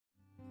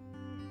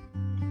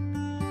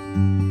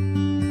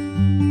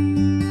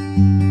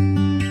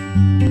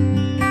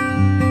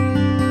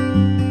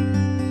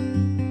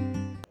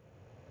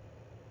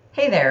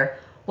Hey there,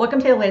 welcome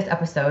to the latest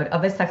episode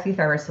of A Sexy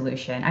Thyroid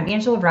Solution. I'm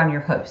Angela Brown,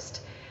 your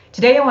host.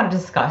 Today I want to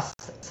discuss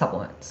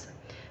supplements.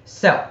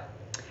 So,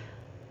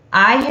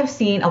 I have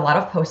seen a lot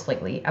of posts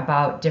lately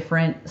about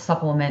different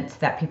supplements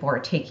that people are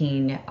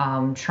taking,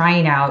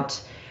 trying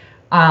out,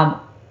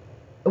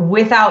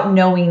 without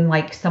knowing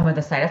like some of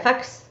the side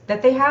effects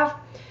that they have.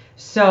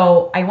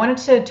 So I wanted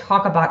to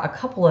talk about a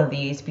couple of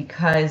these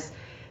because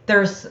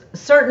there's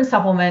certain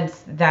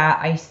supplements that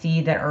I see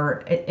that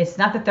are, it's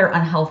not that they're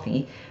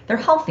unhealthy, they're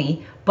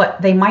healthy,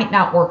 but they might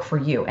not work for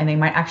you and they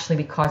might actually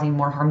be causing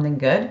more harm than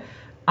good.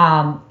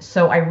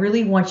 So I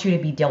really want you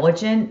to be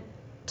diligent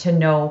to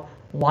know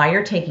why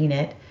you're taking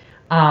it,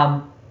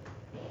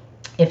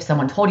 if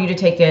someone told you to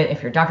take it,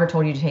 if your doctor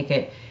told you to take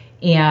it,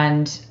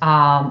 and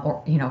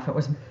or if it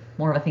was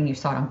more of a thing you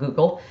saw on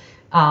Google,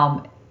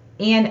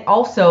 and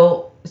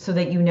also so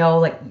that you know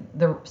like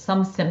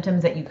some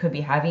symptoms that you could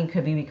be having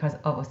could be because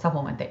of a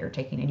supplement that you're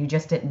taking and you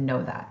just didn't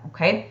know that.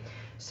 Okay,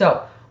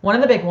 so one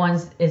of the big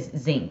ones is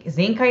zinc.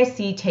 Zinc I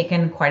see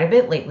taken quite a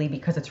bit lately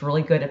because it's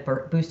really good at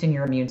boosting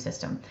your immune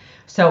system.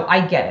 So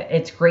I get it.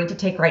 It's great to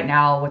take right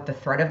now with the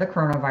threat of the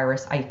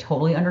coronavirus. I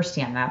totally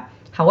understand that.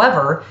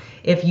 However,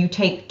 if you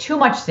take too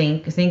much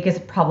zinc, zinc is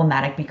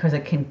problematic because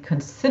it can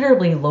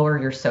considerably lower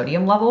your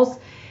sodium levels.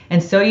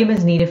 And sodium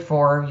is needed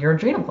for your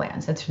adrenal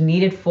glands. It's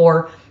needed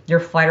for your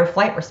fight or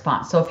flight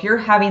response. So if you're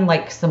having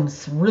like some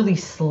really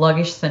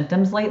sluggish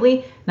symptoms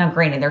lately, now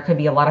granted, there could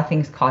be a lot of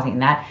things causing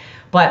that,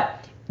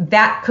 but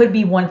that could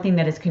be one thing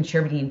that is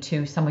contributing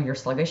to some of your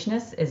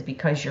sluggishness is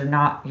because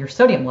your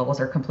sodium levels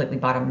are completely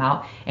bottomed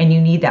out and you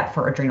need that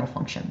for adrenal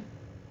function.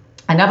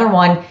 Another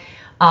one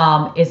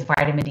is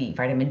vitamin D.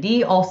 Vitamin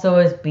D also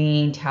is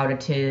being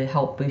touted to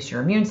help boost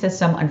your immune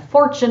system.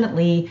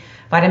 Unfortunately,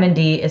 vitamin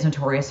D is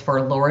notorious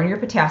for lowering your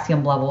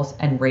potassium levels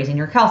and raising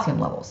your calcium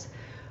levels.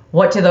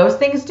 What do those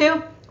things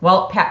do?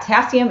 Well,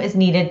 potassium is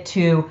needed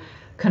to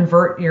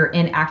convert your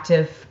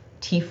inactive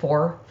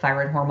T4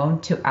 thyroid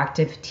hormone to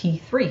active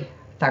T3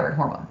 thyroid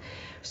hormone.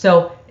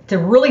 So it's a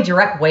really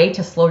direct way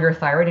to slow your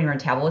thyroid and your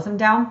metabolism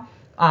down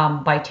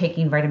by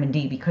taking vitamin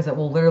D because it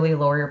will literally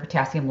lower your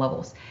potassium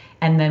levels.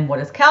 And then what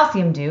does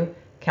calcium do?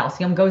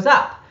 Calcium goes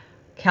up.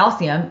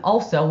 Calcium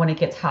also, when it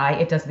gets high,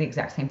 it does the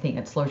exact same thing.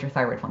 It slows your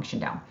thyroid function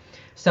down.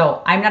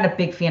 So I'm not a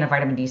big fan of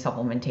vitamin D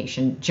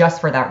supplementation just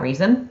for that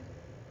reason.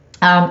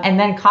 And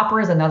then copper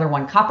is another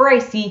one. Copper I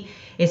see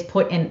is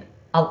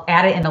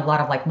added in a lot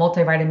of like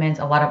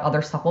multivitamins, a lot of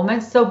other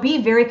supplements. So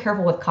be very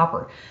careful with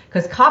copper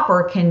because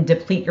copper can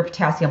deplete your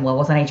potassium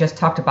levels. And I just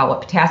talked about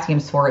what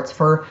potassium's for. It's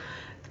for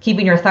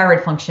keeping your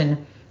thyroid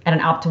function at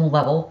an optimal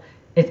level.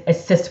 It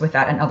assists with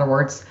that, in other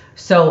words.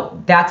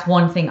 So that's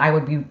one thing I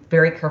would be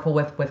very careful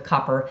with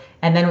copper.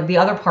 And then the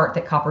other part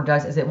that copper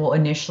does is it will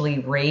initially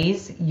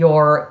raise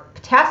your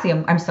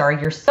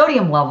your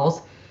sodium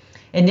levels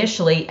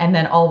initially, and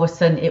then all of a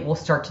sudden it will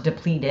start to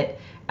deplete it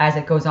as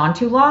it goes on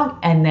too long,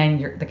 and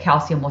then the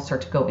calcium will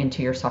start to go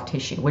into your soft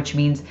tissue, which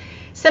means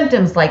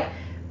symptoms like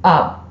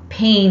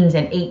pains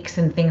and aches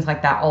and things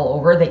like that all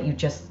over that you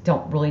just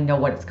don't really know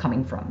what it's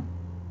coming from.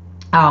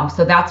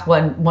 So that's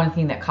one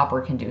thing that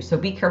copper can do. So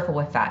be careful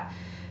with that.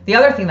 The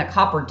other thing that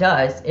copper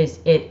does is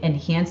it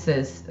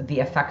enhances the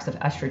effects of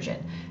estrogen.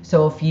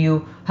 So if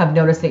you have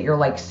noticed that you're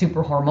like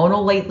super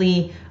hormonal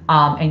lately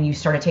and you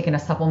started taking a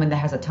supplement that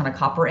has a ton of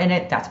copper in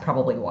it, that's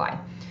probably why.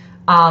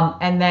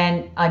 And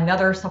then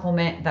another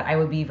supplement that I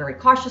would be very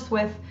cautious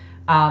with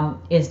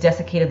is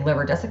desiccated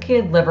liver.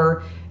 Desiccated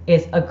liver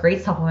is a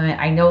great supplement.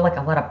 I know like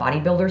a lot of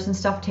bodybuilders and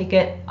stuff take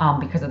it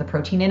because of the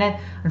protein in it.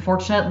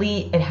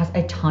 Unfortunately, it has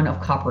a ton of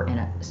copper in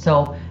it.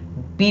 So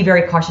be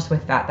very cautious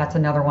with that. That's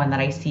another one that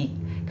I see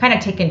kind of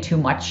taken too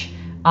much.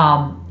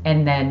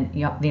 And then,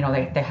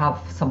 they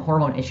have some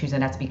hormone issues,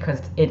 and that's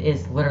because it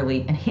is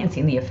literally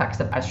enhancing the effects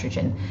of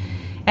estrogen.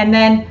 And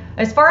then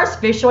as far as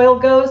fish oil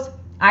goes,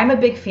 I'm a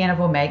big fan of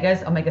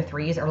omegas.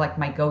 Omega-3s are like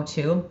my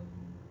go-to.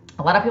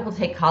 A lot of people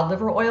take cod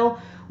liver oil,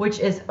 which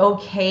is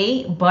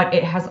okay, but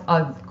it has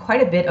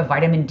quite a bit of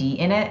vitamin D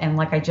in it. And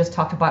like I just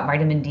talked about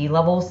vitamin D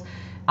levels,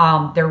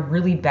 they're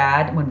really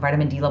bad when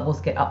vitamin D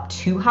levels get up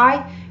too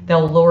high.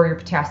 They'll lower your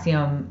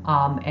potassium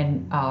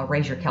and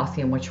raise your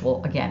calcium, which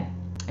will, again,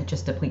 it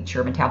just depletes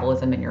your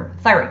metabolism and your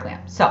thyroid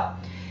gland. So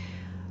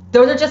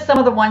those are just some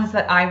of the ones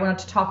that I wanted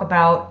to talk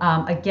about.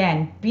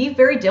 Again, be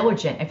very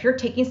diligent. If you're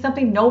taking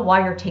something, know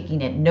why you're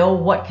taking it. Know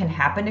what can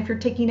happen if you're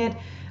taking it,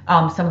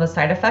 some of the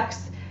side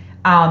effects.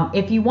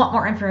 If you want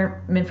more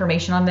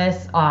information on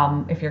this,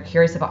 if you're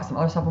curious about some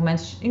other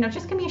supplements,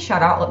 just give me a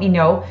shout out. Let me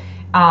know.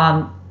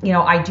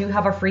 I do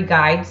have a free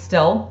guide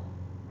still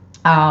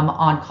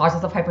on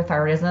causes of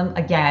hypothyroidism.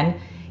 Again,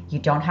 you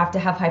don't have to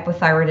have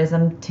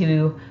hypothyroidism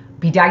to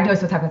be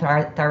diagnosed with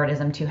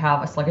hypothyroidism to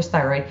have a sluggish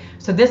thyroid.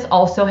 So this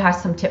also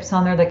has some tips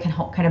on there that can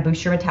help kind of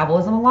boost your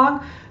metabolism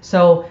along.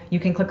 So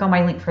you can click on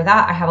my link for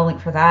that. I have a link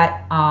for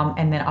that.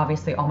 And then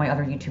obviously all my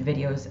other YouTube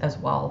videos as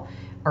well.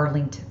 are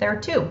linked there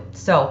too.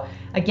 So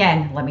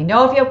again, let me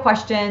know if you have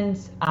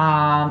questions.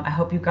 I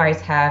hope you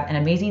guys have an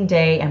amazing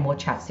day, and we'll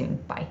chat soon.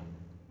 Bye.